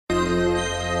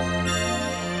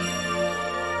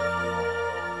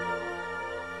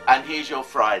And here's your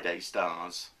Friday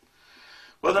stars.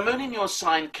 Well, the moon in your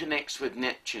sign connects with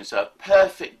Neptune, so a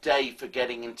perfect day for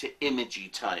getting into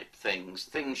imagey type things,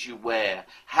 things you wear,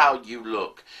 how you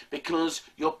look, because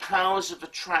your powers of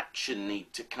attraction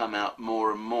need to come out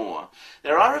more and more.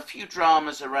 There are a few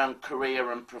dramas around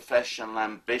career and professional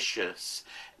ambitious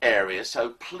areas, so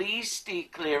please steer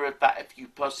clear of that if you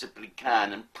possibly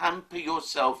can and pamper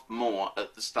yourself more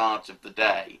at the start of the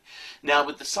day. Now,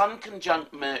 with the Sun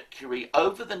conjunct Mercury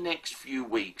over the next few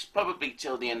weeks, probably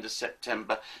till the end of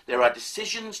September, there are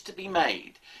decisions to be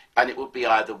made, and it will be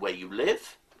either where you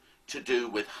live, to do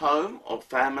with home or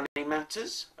family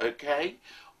matters, okay,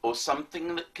 or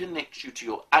something that connects you to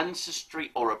your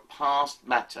ancestry or a past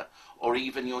matter, or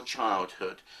even your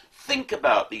childhood. Think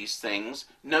about these things.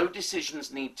 No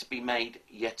decisions need to be made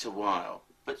yet a while,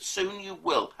 but soon you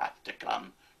will have to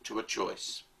come to a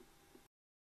choice.